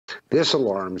This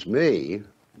alarms me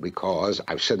because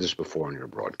I've said this before on your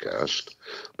broadcast,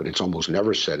 but it's almost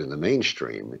never said in the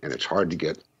mainstream, and it's hard to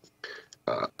get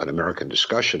an American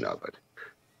discussion of it,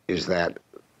 is that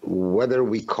whether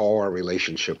we call our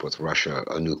relationship with Russia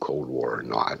a new Cold War or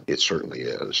not, it certainly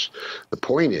is. The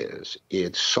point is,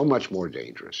 it's so much more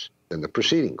dangerous than the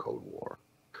preceding Cold War.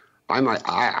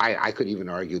 I could even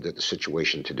argue that the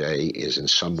situation today is in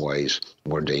some ways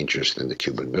more dangerous than the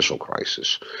Cuban Missile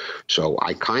Crisis. So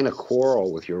I kind of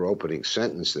quarrel with your opening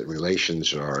sentence that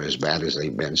relations are as bad as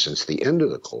they've been since the end of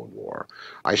the Cold War.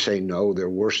 I say no, they're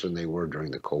worse than they were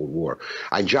during the Cold War.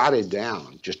 I jotted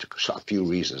down just a few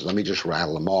reasons. Let me just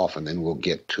rattle them off, and then we'll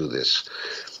get to this,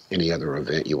 any other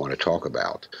event you want to talk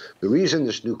about. The reason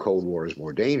this new Cold War is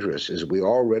more dangerous is we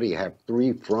already have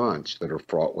three fronts that are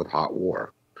fraught with hot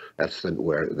war. That's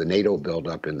where the NATO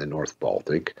buildup in the North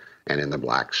Baltic and in the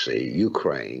Black Sea,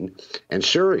 Ukraine, and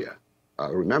Syria.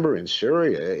 Remember, in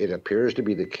Syria, it appears to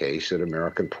be the case that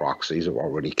American proxies have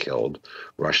already killed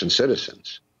Russian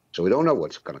citizens. So we don't know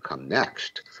what's going to come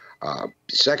next.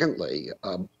 Secondly,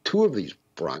 two of these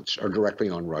fronts are directly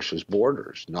on Russia's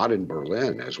borders, not in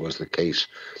Berlin, as was the case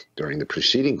during the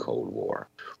preceding Cold War,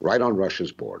 right on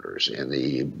Russia's borders in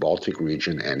the Baltic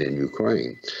region and in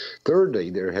Ukraine. Thirdly,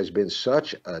 there has been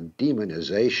such a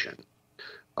demonization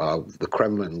of the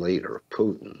Kremlin leader,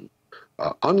 Putin,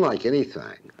 unlike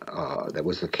anything that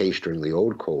was the case during the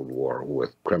old Cold War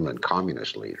with Kremlin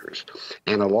communist leaders.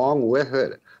 And along with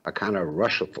it, a kind of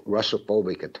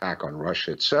Russophobic attack on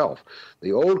Russia itself.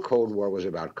 The old Cold War was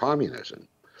about communism.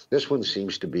 This one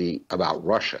seems to be about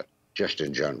Russia, just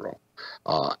in general.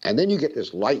 And then you get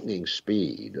this lightning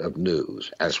speed of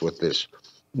news, as with this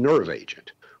nerve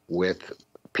agent, with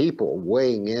people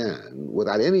weighing in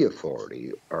without any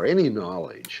authority or any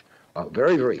knowledge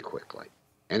very, very quickly.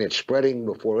 And it's spreading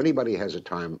before anybody has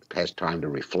time to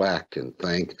reflect and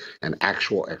think, and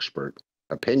actual expert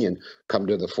opinion come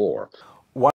to the fore.